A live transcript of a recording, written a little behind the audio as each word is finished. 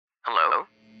Hello?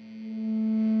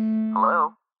 Hello?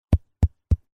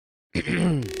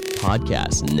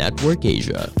 Podcast Network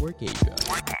Asia.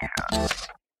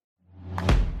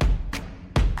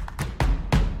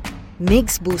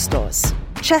 Migs Bustos,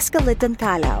 Cheska Litton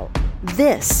Calao.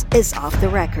 This is Off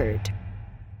the Record.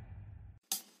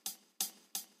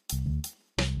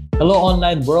 Hello,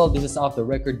 online world. This is Off the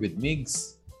Record with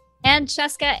Migs and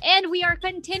Cheska, and we are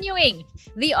continuing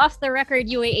the Off the Record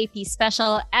UAAP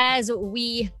special as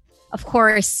we, of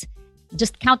course,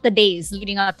 just count the days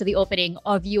leading up to the opening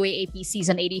of UAAP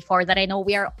Season 84 that I know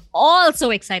we are all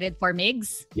so excited for,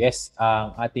 Migs. Yes,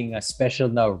 ang ating special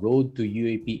na Road to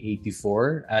UAP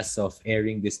 84. As of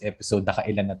airing this episode,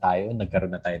 nakailan na tayo?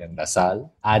 Nagkaroon na tayo ng Lasal,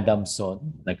 Adamson,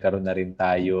 nagkaroon na rin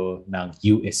tayo ng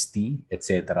UST,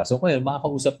 etc. So ngayon,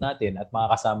 makakausap natin at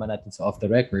makakasama natin sa Off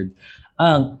the Record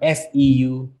ang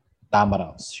FEU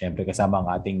Tamaraws. Siyempre kasama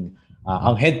ang ating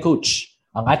ang head coach,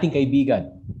 ang ating kaibigan,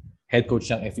 head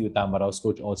coach ng FEU Tamaraws,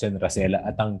 Coach Olsen Racela,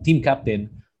 at ang team captain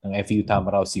ng FEU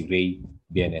Tamaraws, si Ray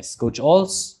Bienes. Coach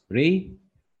Ols, Ray,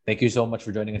 thank you so much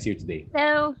for joining us here today.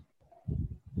 Hello.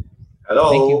 Hello.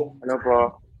 Thank you. Hello po.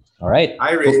 All right.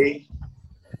 Hi, Ray.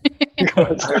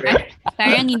 Hi, Ray.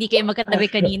 Parang hindi kayo magkatabi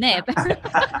kanina eh.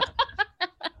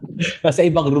 Nasa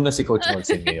ibang room na si Coach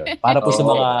Olsen ngayon. Para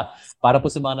po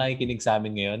sa mga nakikinig sa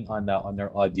amin ngayon on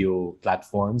our audio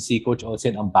platform, si Coach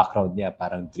Olsen, ang background niya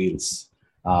parang drills.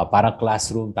 Parang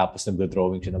classroom, tapos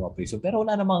nag-drawing siya ng mga prison. Pero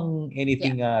wala namang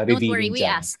anything revealing. Don't worry, we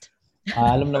dyan. asked.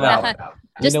 Alam naman.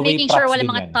 Just making sure wala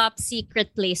mga yan. top secret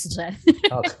place dyan.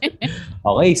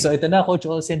 Okay, so ito na, Coach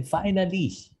Olsen.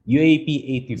 Finally, UAP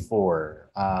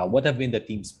 84. What have been the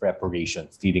team's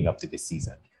preparations leading up to this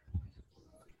season?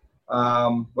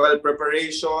 Well,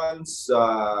 preparations,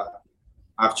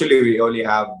 actually, we only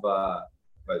have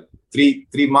 3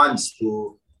 months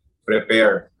to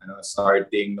prepare.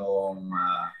 Starting noong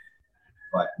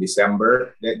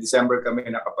December. December kami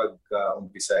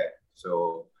nakapag-umpisa eh.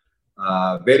 So,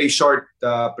 very short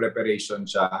preparation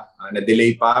siya.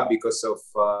 Na-delay pa because of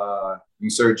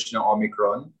yung surge ng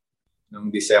Omicron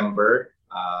noong December.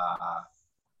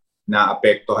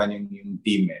 Na-apektuhan yung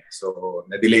team eh. So,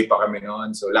 na-delay pa kami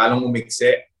noon. So, lalong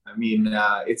umikse. I mean,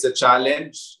 it's a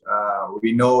challenge.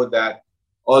 We know that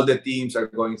all the teams are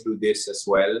going through this as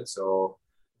well. So,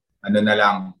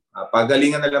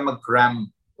 pagalingan na lang mag-cram.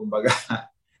 Kumbaga,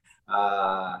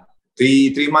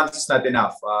 3 months is not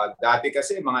enough. Dati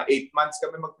kasi, mga 8 months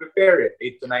kami mag-prepare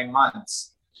 8 to 9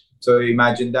 months. So,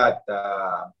 imagine that.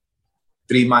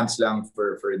 3 months lang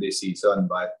for this season.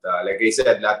 But like I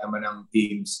said, lahat naman ng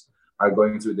teams are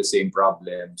going through the same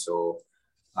problem. So,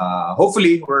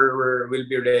 hopefully, we'll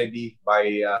be ready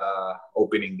by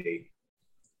opening day.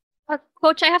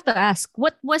 Coach, I have to ask,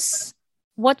 what was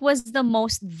the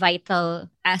most vital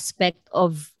aspect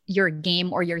of your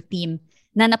game or your team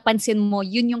na napansin mo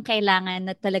yun yung kailangan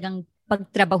na talagang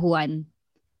pagtrabahuan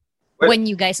when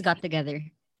you guys got together?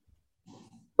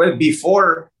 Well,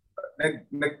 before,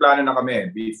 nagplano na kami.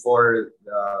 Before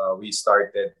we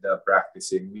started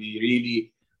practicing, we really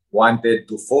wanted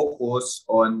to focus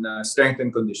on strength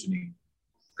and conditioning.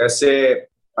 Kasi,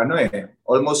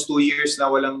 almost 2 years na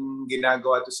walang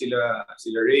ginagawa to sila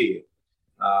Ray.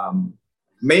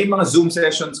 May mga Zoom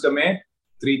sessions kami,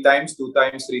 3 times, 2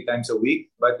 times, 3 times a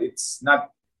week, but it's not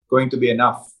going to be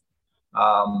enough.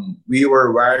 We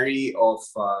were wary of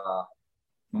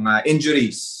mga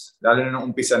injuries, lalo na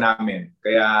nung umpisa namin.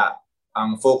 Kaya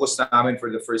ang focus namin for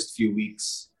the first few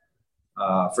weeks,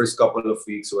 first couple of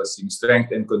weeks was yung strength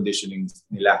and conditioning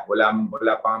nila.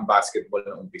 Wala pang basketball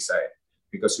na umpisa eh.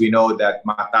 Because we know that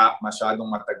masyadong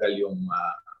matagal yung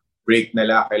break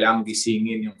nila. Kailangang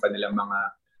gisingin yung kanilang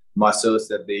mga muscles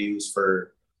that they use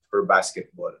for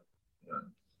basketball.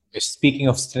 Speaking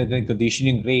of strength and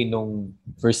conditioning, Ray, nung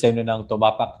first time na nang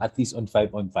tumapak at least on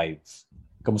 5-on-5,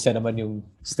 kamusta naman yung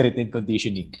strength and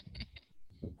conditioning?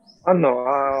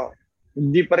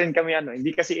 Hindi pa rin kami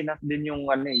hindi kasi enough din yung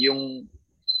yung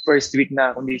first week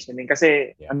na conditioning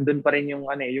kasi andun pa rin yung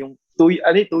yung 2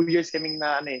 years kaming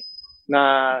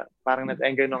na parang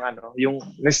nag-enjoy ng yung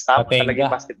na-stop talaga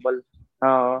yung basketball.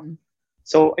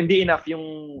 So, hindi enough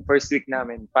yung first week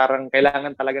namin. Parang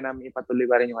kailangan talaga namin ipatuloy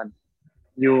pa rin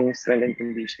yung strength and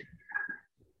condition.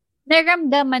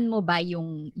 Naramdaman mo ba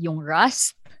yung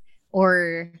rust?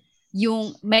 Or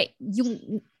yung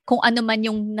kung ano man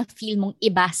yung na-feel mong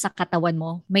iba sa katawan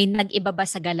mo? May nag-iba ba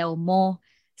sa galaw mo?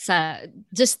 Sa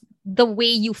just the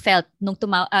way you felt nung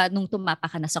tumapa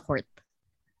ka na sa court?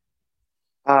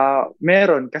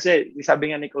 Meron. Kasi sabi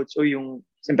nga ni Coach,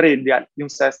 siyempre, yung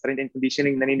sa strength and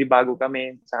conditioning, naninibago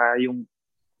kami. Saka yung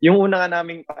una nga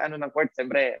namin ng court,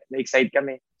 siyempre, na-excite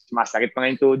kami. Masakit pa nga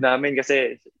yung tuhod namin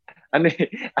kasi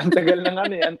ang tagal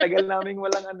ang tagal naming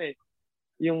walang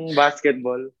yung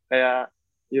basketball. Kaya,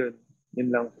 yun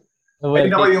lang. Well,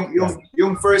 And ako,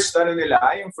 yung first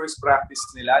yung first practice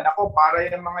nila, nako, para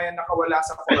yung mga yan nakawala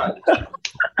sa koral.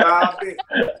 Grabe.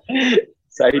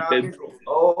 Excited.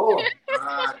 Oo.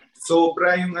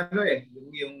 Sobra yung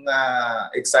yung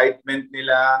excitement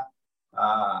nila.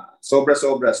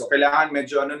 Sobra-sobra. So kailangan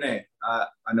medyo ang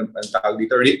tawag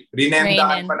dito,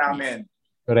 rinendahan pa namin.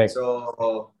 Correct.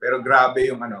 So pero grabe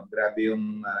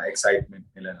yung excitement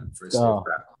nila ng first week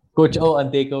practice. Coach O, ang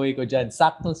takeaway ko dyan,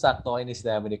 saktong-sakto kayo ni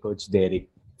sinabi ni Coach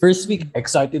Derek. First week,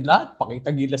 excited lahat,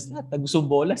 pakitang gilas lahat,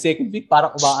 nagusumbola. Second week,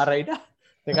 parang umaaray na.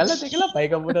 Teka lang,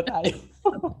 pahinga muna tayo.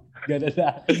 Ganun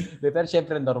na. Pero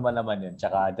syempre, normal naman yun.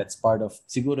 Tsaka that's part of,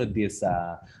 siguro, this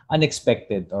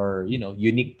unexpected or,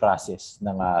 unique process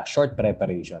ng short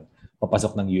preparation.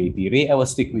 Papasok ng UAP. Ray, I will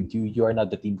stick with you. You are now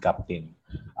the team captain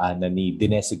na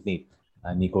dinesignate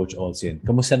ni Coach Olsen.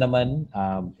 Kamusta naman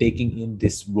taking in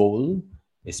this role?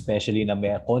 Especially na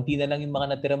may konti na lang yung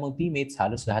mga natira mong teammates,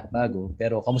 halos lahat bago.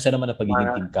 Pero kamusta naman ang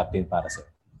pagiging team captain para sa?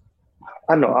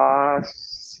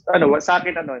 Sa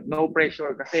akin no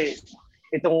pressure kasi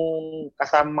itong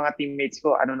kasama mga teammates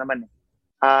ko,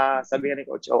 sabi ni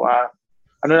Coach,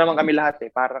 naman kami lahat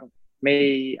parang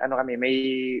we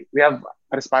have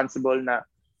responsible na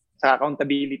sa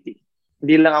accountability.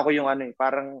 Hindi lang ako yung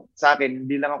parang sa akin,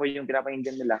 hindi lang ako yung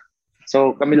pinapakinggan nila.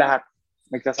 So kami lahat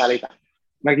nagsasalita.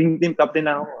 Naging team captain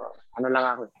na ako.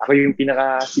 Ako yung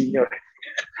pinaka-senior.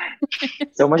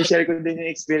 So, share ko din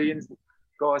yung experience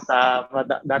ko sa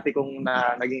dati kong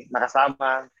naging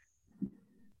nakasama.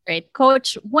 Right.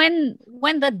 Coach, when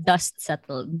the dust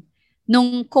settled,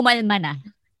 nung kumalma na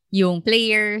yung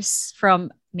players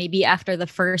from maybe after the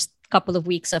first couple of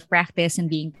weeks of practice and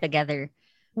being together,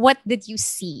 what did you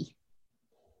see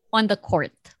on the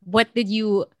court? What did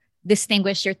you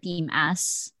distinguish your team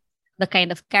as? The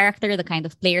kind of character, the kind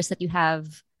of players that you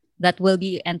have that will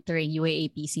be entering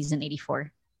UAAP Season 84?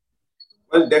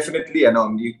 Well, definitely,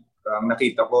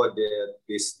 nakita ko that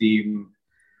this team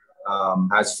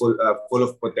has full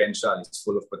of potential. It's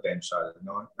full of potential.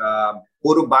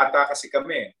 Puro bata kasi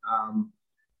kami.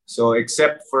 So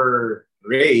except for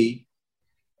Ray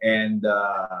and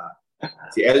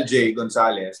si LJ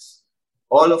Gonzalez,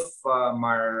 all of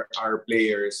our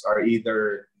players are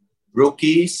either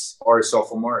rookies or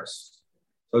sophomores.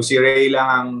 So si Ray lang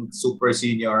ang super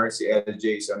senior, si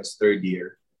LJ is on his third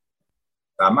year.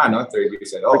 Tama, no? Third year.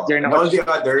 And all the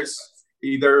others,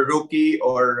 either rookie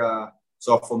or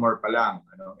sophomore pa lang.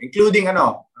 Including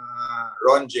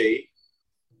Ron J.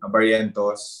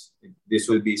 Barrientos. This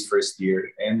will be his first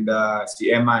year. And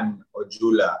si Eman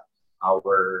Ojula,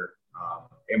 our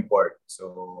import.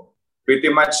 So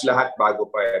pretty much lahat bago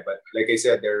pa But like I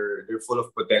said, they're full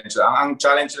of potential. Ang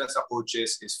challenge lang sa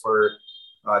coaches is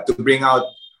to bring out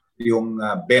yung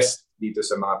best dito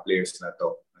sa mga players na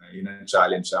to. Yun ang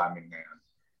challenge sa amin ngayon.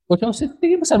 Coach,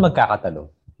 tingin mo saan magkakatalo?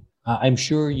 I'm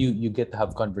sure you get to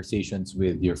have conversations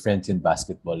with your friends in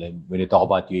basketball. And when you talk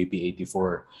about UAP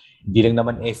 84, hindi lang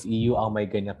naman FEU ang may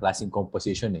ganyang klaseng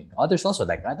composition Others also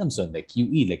like Adamson, like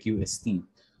UE, like UST.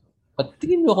 But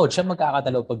tingin mo, Coach, saan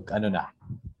magkakatalo pag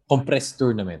compressed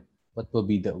tournament? What will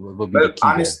be the key?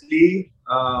 Honestly,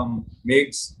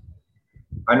 Migs,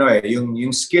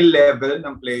 yung skill level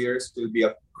ng players will be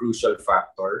a crucial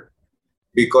factor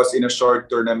because in a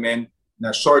short tournament, na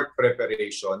short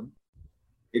preparation,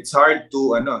 it's hard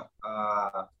to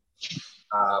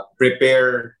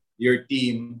prepare your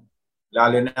team,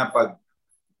 lalo na pag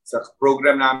sa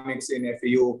program namin sa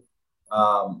NFU,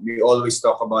 we always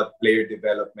talk about player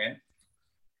development.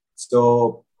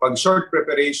 So, pag short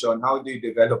preparation, how do you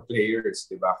develop players?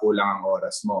 Diba? Kulang ang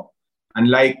oras mo.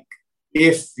 Unlike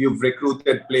if you've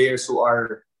recruited players who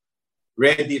are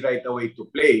ready right away to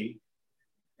play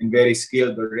and very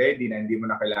skilled already na hindi mo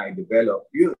na kailangan i-develop,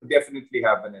 you definitely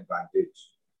have an advantage.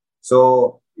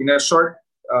 So, in a short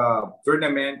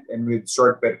tournament and with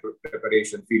short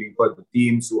preparation, feeling ko the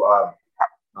teams who have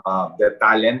the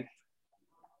talent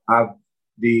have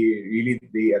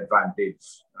the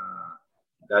advantage.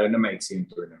 Lalo na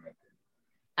maiksing tournament.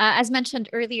 As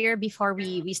mentioned earlier, before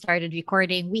we started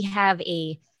recording, we have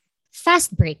a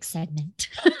fast break segment.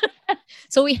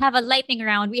 So we have a lightning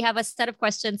round. We have a set of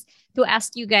questions to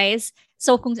ask you guys.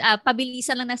 So kung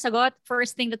pabilisan lang na sagot,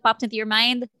 first thing that pops into your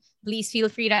mind, please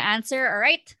feel free to answer. All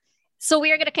right? So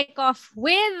we are going to kick off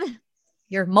with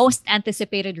your most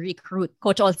anticipated recruit,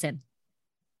 Coach Olsen.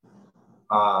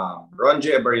 Ron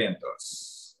J.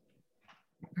 Barrientos.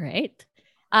 All right.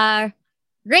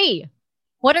 Ray,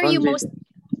 what are you most...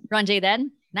 Ron J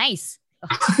then? Nice.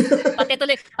 pati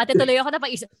tuloy ako na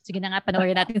pag-isip. Sige na nga,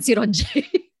 panoorin natin si Ron J.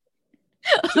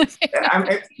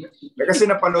 Kasi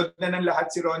napanood na ng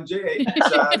lahat si Ronje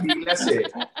sa Gilas eh.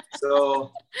 So,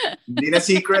 hindi na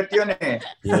secret yun eh.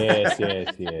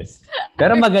 Yes.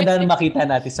 Pero maganda na makita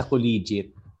natin sa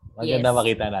collegiate.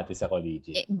 Makita natin sa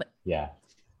collegiate. Yeah.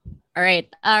 All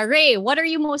right. Ray, what are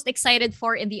you most excited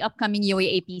for in the upcoming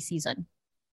UAAP season?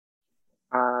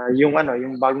 Yung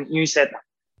bagong yung setup.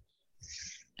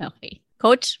 Okay.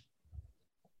 Coach?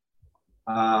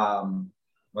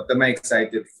 What am I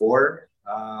excited for?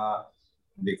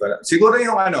 Hindi ko alam. Siguro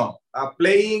yung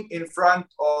playing in front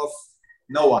of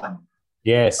no one.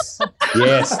 Yes.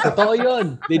 Totoo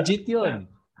yun. Legit yun.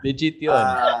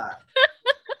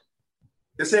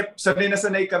 Kasi sanay na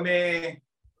sanay kami.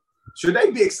 Should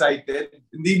I be excited?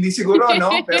 Hindi siguro,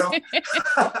 no?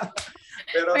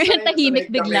 Pero tahimik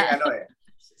bigla.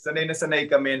 Sanay na sanay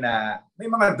kami na may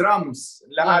mga drums,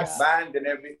 lahat, band and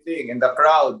everything, and the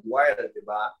crowd, wild, di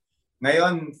ba?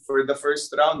 Ngayon, for the first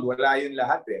round, wala yun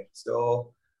lahat eh. So,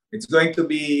 it's going to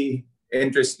be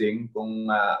interesting kung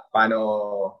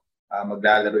paano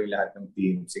maglalaro yung lahat ng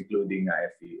teams, including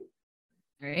FEU.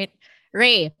 All right.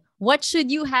 Ray, what should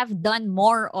you have done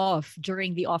more of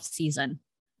during the off-season?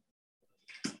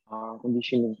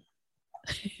 Conditioning.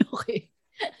 Okay.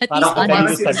 Parang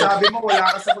sinasabi mo,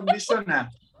 wala ka sa condition ha.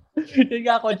 Hindi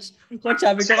nga, Coach,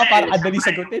 sabi ko ka parang adali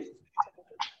sagutin.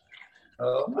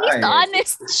 He's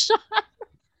honest siya.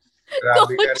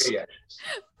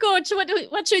 Coach,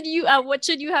 what should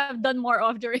you have done more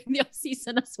of during the off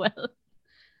season as well?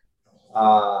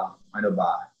 Ano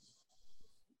ba?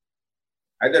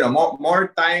 I don't know, more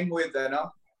time with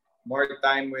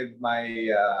my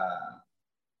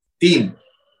team.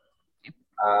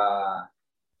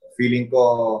 Feeling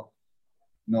ko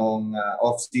nung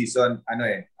off season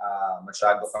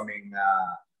masyado kaming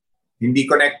hindi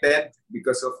connected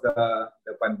because of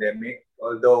the pandemic,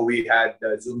 although we had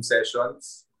Zoom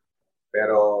sessions,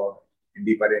 pero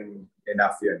hindi pa rin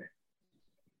enough yun eh.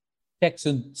 Tek,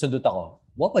 sundot ako.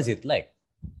 What was it like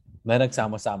na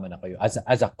nagsama-sama na kayo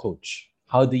as a coach?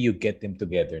 How do you get them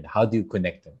together? How do you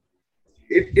connect them?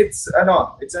 It's a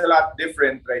lot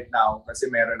different right now kasi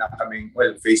meron na kaming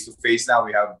face to face now,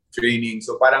 we have training.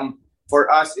 So parang for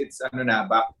us it's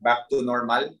back to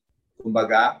normal.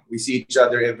 Kumbaga, we see each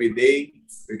other every day.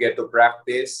 We get to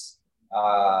practice.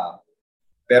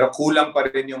 Pero kulang pa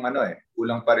rin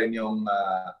yung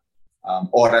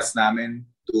oras namin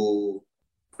to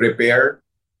prepare.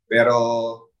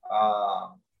 Pero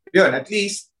yun, at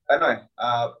least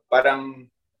parang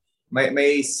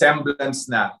may semblance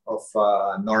na of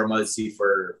normalcy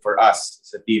for us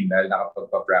sa team dahil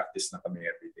nakapagpa-practice na kami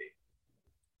every day.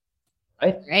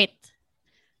 Right.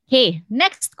 Okay,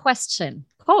 next question.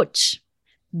 Coach,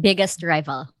 biggest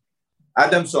rival?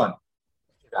 Adamson.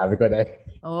 Sabi ko na.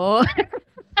 Oh.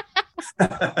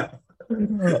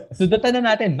 Sundatan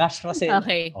na natin, Nash Rosella.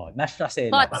 Okay. Nash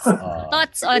Rosella.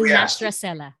 Thoughts on Nash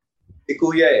Rosella? Si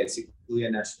Kuya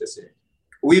Nash kasi.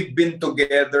 We've been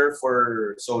together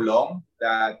for so long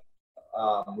that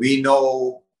we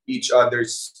know each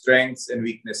other's strengths and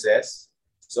weaknesses.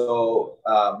 So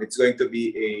it's going to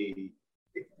be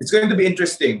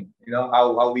interesting,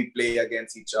 how we play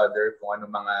against each other, kung ano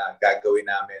mga gagawin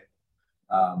namin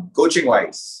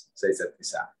coaching-wise sa isa't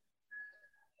isa.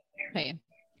 Okay.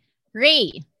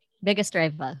 Ray, biggest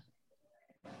rival?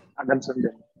 Adamson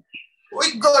din.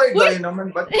 Uy, gari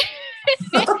naman. Ba't?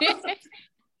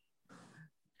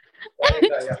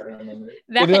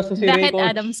 Bakit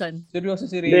Adamson? Seryoso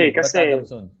si Ray. Kasi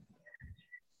Adamson?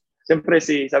 Siyempre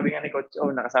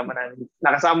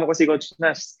nakasama ko si Coach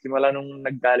Nash simula nung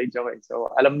nag-college ako. So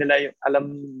alam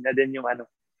na din yung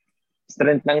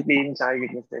strength ng team sa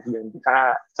weaknesses din.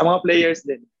 Sa mga players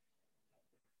din.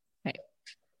 Okay.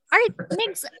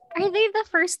 Migs, are they the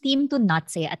first team to not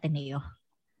say Ateneo?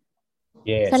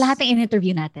 Yes. Sa lahat ng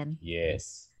in-interview natin?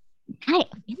 Yes. Ay,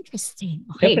 interesting.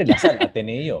 Okay. Siyempre, Lasal,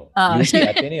 Ateneo. UC,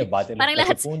 Ateneo. Battle parang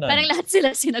lahat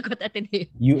sila sinagot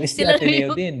Ateneo. UST,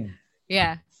 Ateneo din.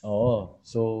 Yeah. Oh,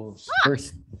 so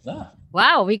first.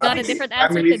 Wow, we got a different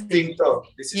answer family today. thing to.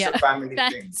 This is a family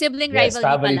thing. Sibling Yes, rivalry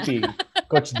family pala. thing.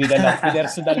 Coach,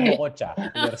 pinersudal mo, Coach.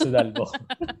 Pinersudal mo.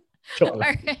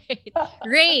 Alright.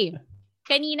 Ray,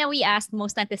 kanina we asked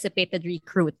most anticipated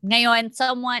recruit. Ngayon,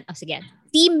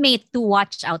 teammate to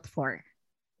watch out for.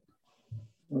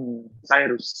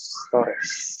 Cyrus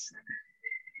Torres.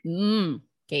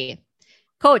 Okay.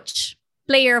 Coach,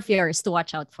 player of yours to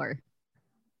watch out for.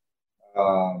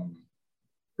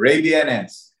 Ray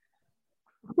Bienes.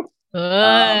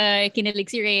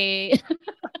 Kinilig si Ray.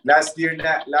 last year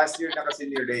na kasi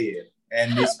ni Ray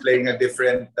and he's playing a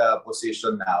different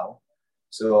position now.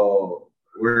 So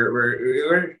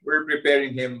we're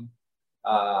preparing him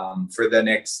for the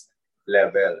next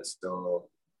level. So,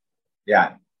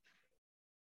 yan.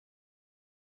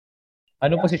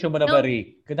 Anong posisyon mo na ba,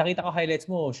 Ray? Kung nakita ko highlights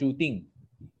mo, shooting,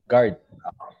 guard.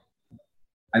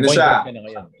 Ano Point siya? guard ka na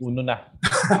ngayon. Uno na.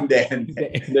 Hindi.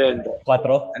 Then,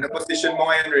 4? Ano position mo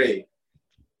ngayon, Ray?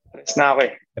 press na ako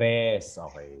eh. 3.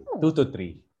 Okay. 2 to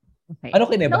 3. Okay. Ano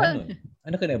kinaibahan nun?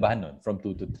 Ano kinaibahan nun? From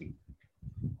 2 to 3?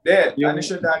 Hindi. Ano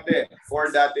siya dati?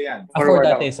 4 dati yan. 4 Forward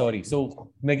dati, sorry. So,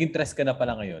 naging 3 ka na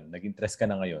pala ngayon.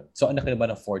 So, ano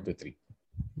kinaibahan ng 4 to 3?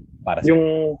 Para sa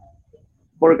Yung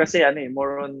 4 kasi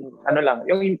more on lang.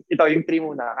 Yung 3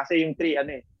 muna kasi yung 3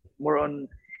 more on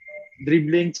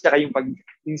dribbling tsaka yung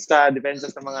sa depensa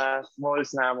sa mga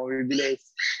smalls na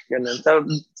mabibilis. Ganun.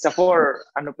 Sa 4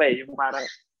 yung parang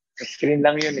screen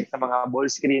lang yun sa mga ball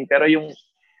screen. Pero yung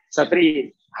sa 3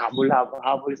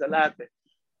 habol sa lahat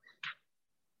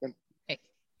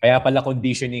Kaya pala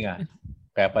conditioning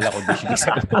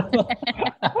sa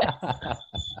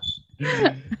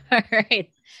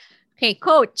Alright. Okay,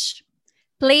 coach.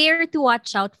 Player to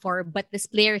watch out for, but this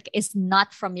player is not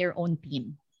from your own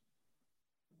team.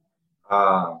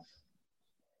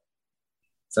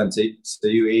 Sa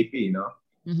UAP, no?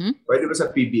 Mm-hmm. Pwede ba sa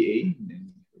PBA?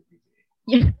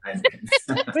 Yeah.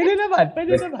 Pwede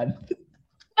naman.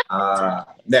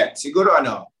 Hindi. Siguro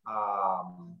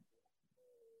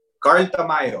Carl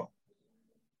Tamayo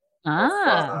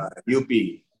of UP.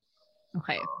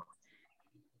 Okay.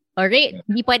 Alright.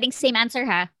 Hindi pwedeng same answer,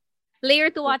 ha?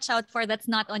 Player to watch out for that's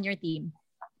not on your team.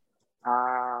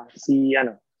 Si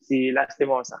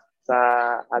Lastimosa sa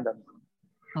Adam.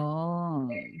 Oh.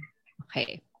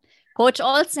 Okay. Coach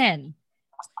Olsen.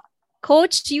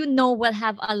 Coach, will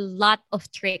have a lot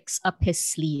of tricks up his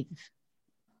sleeve.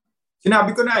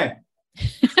 Sinabi ko na eh.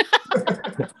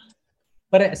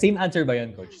 Same answer ba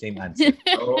yun, Coach? Same answer.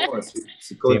 Oo,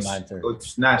 si Coach, Same answer.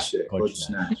 Coach Nash eh. Coach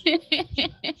Nash.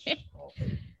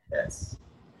 Yes.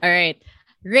 All right.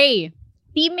 Ray,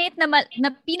 teammate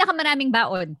na pinakamaraming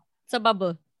baon sa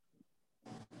bubble.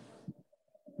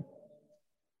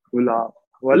 Wala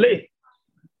eh.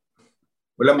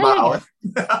 Walang baon.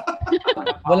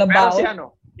 Walang Pero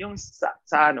baon? yung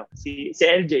si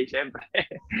LJ, syempre.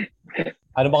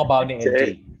 Ano mga baon ni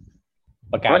LJ?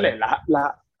 Pagkain?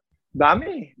 Wala.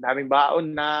 Daming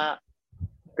baon na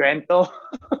kwento.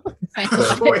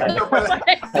 Kwento pala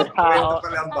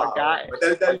ang baon.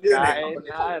 Madaldal yun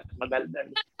eh. Madaldal.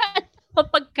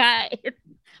 Pagkain.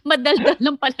 Madaldal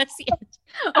lang pala si LJ.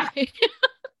 Okay.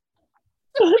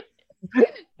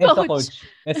 Coach.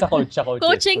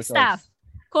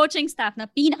 Coaching staff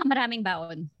na pinakamaraming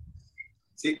baon.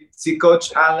 Si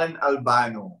Coach Alan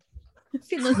Albano.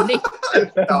 Sinunod.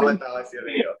 Tawa-tawa si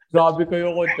Rio. Grabe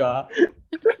kayo, Coach, ha?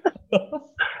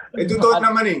 Totoo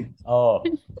naman eh. Oh,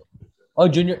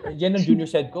 junior. Yan ang junior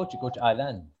head coach, Coach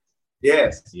Alan.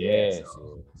 Yes.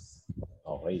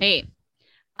 Okay. Hey.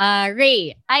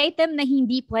 Ray, item na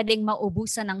hindi pwedeng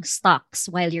maubusan ng stocks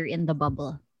while you're in the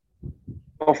bubble.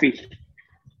 Coffee.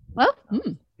 Well,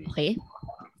 okay.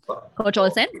 Coach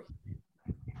Olsen?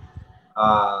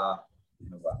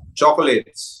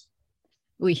 Chocolates.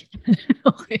 Uy.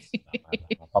 Okay.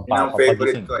 Yun ang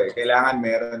favorite ko eh. Kailangan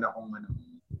meron akong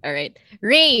Alright.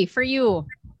 Ray, for you,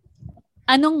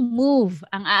 anong move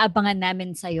ang aabangan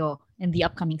namin sa'yo in the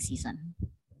upcoming season?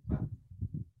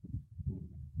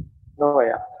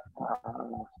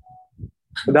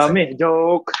 Madami.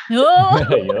 Joke. Oh!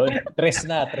 Ayun. Tres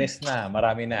na.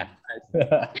 Marami na.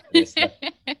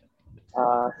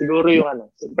 Siguro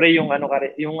siyempre yung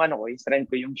strength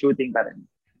ko, yung shooting pa rin.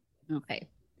 Okay.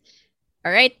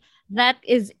 All right. That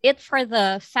is it for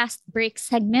the fast break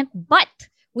segment. But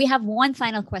we have one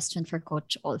final question for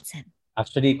Coach Olsen.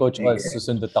 Actually, Coach Ols,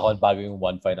 susundot ako bago yung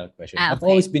one final question. Okay. I've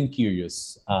always been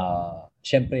curious.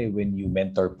 Siyempre, when you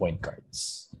mentor point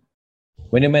guards,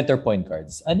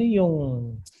 ano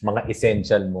yung mga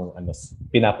essential mo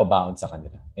pinapabaon sa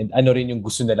kanila? And ano rin yung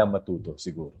gusto nilang matuto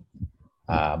siguro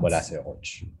mula sa'yo,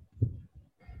 Coach?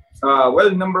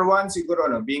 Well, number one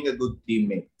siguro being a good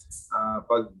teammate.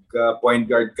 Pag point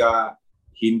guard ka,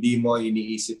 hindi mo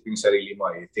iniisip yung sarili mo.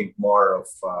 You think more of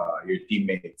your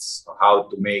teammates, how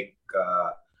to make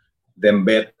them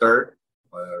better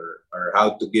or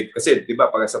how to give. Kasi, di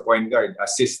ba, pag sa point guard,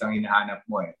 assist ang hinahanap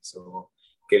mo eh. So,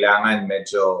 kailangan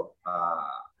medyo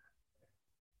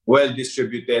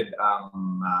well-distributed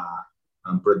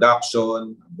ang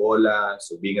production, bola,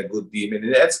 so being a good team. And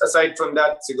aside from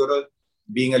that, siguro,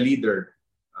 being a leader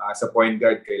sa point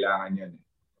guard, kailangan yun.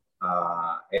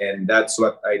 And that's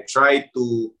what I try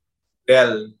to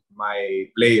tell my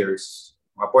players,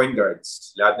 mga point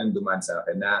guards, lahat ng duman sa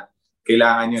akin na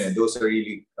kailangan yun. Those are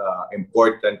really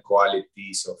important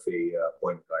qualities of a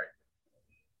point guard.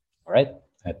 Alright,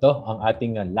 ito ang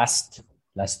ating last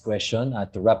question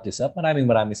to wrap this up.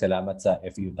 Maraming salamat sa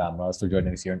FEU Tamaraos for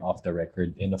joining us here on Off the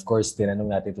Record. And of course,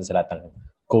 tinanong natin ito sa lahat ng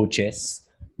coaches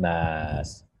na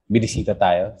binisita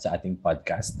tayo sa ating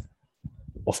podcast.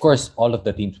 Of course, all of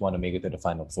the teams want to make it to the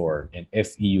Final Four, and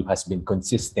FEU has been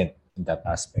consistent in that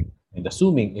aspect. And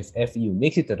assuming if FEU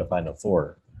makes it to the Final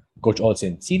Four, Coach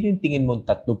Olsen, sino yung tingin mong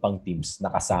 3 pang teams na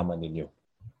kasama ninyo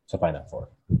sa Final Four?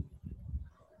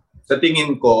 Sa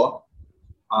tingin ko,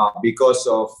 because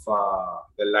of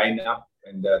the lineup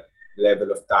and the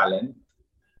level of talent,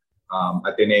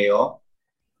 Ateneo,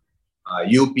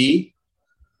 UP,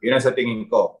 yun ang sa tingin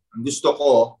ko. Ang gusto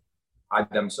ko,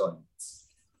 Adamson.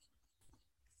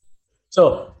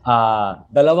 So,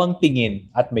 dalawang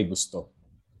tingin at may gusto.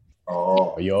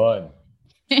 Oo. Yun.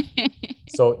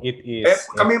 So, it is...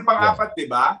 kami yung pang-apat, di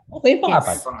ba? Okay,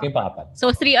 pang-apat.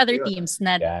 So, 3 other teams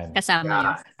na kasama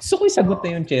yun. Gusto ko isagot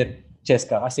na yung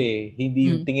Cheska kasi hindi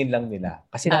yung tingin lang nila.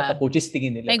 Kasi lahat ng coaches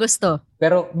tingin nila. May gusto.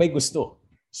 Pero may gusto.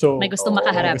 So, may gusto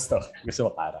makaharap. Gusto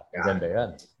makaharap. Maganda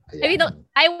yan.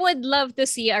 I would love to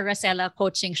see a Rosella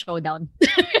coaching showdown.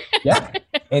 Yeah.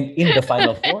 And in the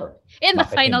Final Four. In the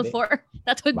Final Four.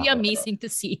 That would be amazing to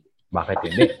see. Bakit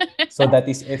hindi? So that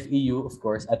is FEU, of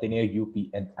course, Ateneo, UP,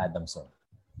 and Adamson.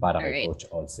 Para kay Coach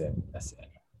Olsen.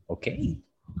 Okay.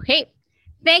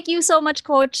 Thank you so much,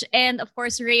 Coach. And of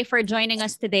course, Ray, for joining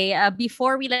us today.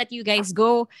 Before we let you guys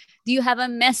go, do you have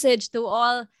a message to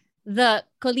all the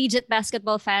collegiate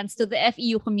basketball fans, to the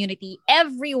FEU community,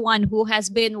 everyone who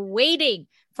has been waiting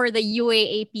for the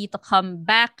UAAP to come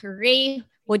back? Ray,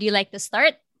 would you like to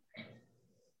start?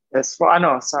 Yes, po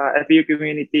sa FEU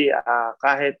community,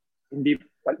 kahit hindi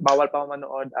bawal pa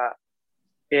manood,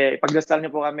 pagdasal niyo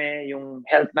po kami yung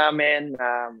health namin,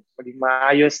 maging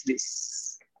maayos this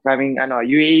kaming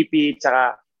UAAP,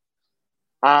 tsaka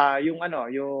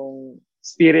yung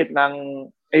spirit ng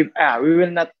we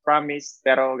will not promise,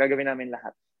 pero gagawin namin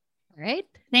lahat. All right.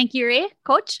 Thank you, Ray.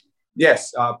 Coach?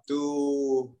 Yes,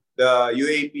 to the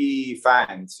UAP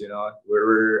fans,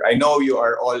 I know you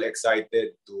are all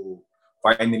excited to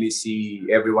finally see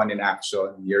everyone in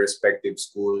action, your respective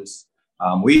schools.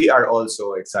 We are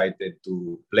also excited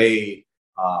to play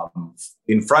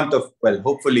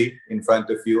hopefully in front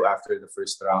of you after the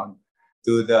first round.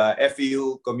 To the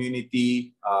FEU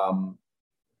community,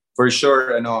 for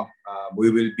sure,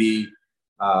 we will be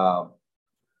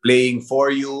playing for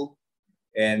you,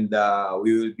 and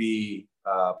we will be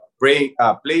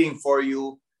playing for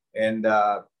you, and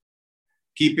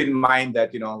keep in mind that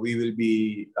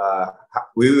we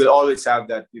will always have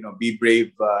that be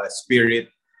brave spirit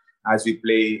as we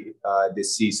play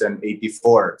this season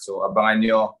 84. So abangan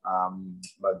nyo,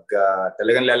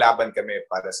 talagang lalaban kami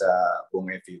para sa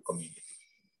buong FEU community.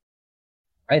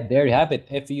 Right, there you have it.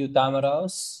 FEU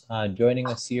Tamaraos joining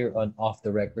us here on Off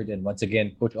the Record. And once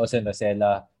again, Coach Olsen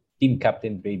Rosella, Team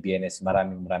Captain Ray Bienes,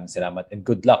 maraming salamat and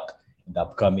good luck in the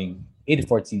upcoming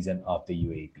 84th season of the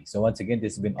UAP. So once again,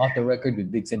 this has been Off the Record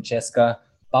with Biggs and Cheska,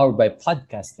 powered by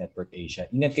Podcast Network Asia.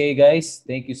 Ingat kayo, guys.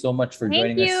 Thank you so much for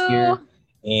joining us here.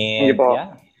 And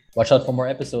watch out for more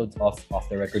episodes of Off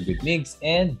the Record with Migs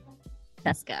and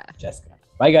Cheska.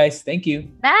 Bye, guys. Thank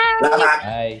you. Bye.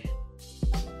 Bye.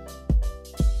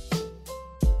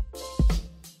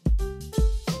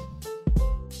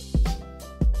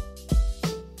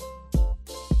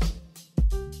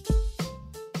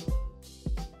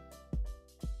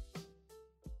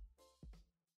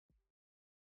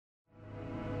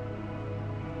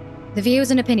 The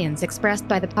views and opinions expressed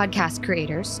by the podcast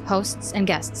creators, hosts, and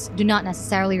guests do not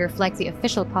necessarily reflect the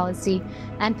official policy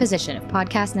and position of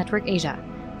Podcast Network Asia,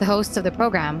 the hosts of the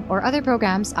program, or other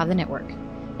programs of the network.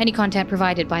 Any content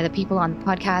provided by the people on the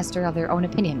podcast are of their own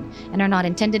opinion and are not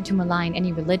intended to malign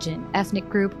any religion, ethnic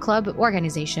group, club,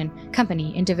 organization,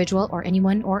 company, individual, or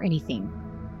anyone or anything.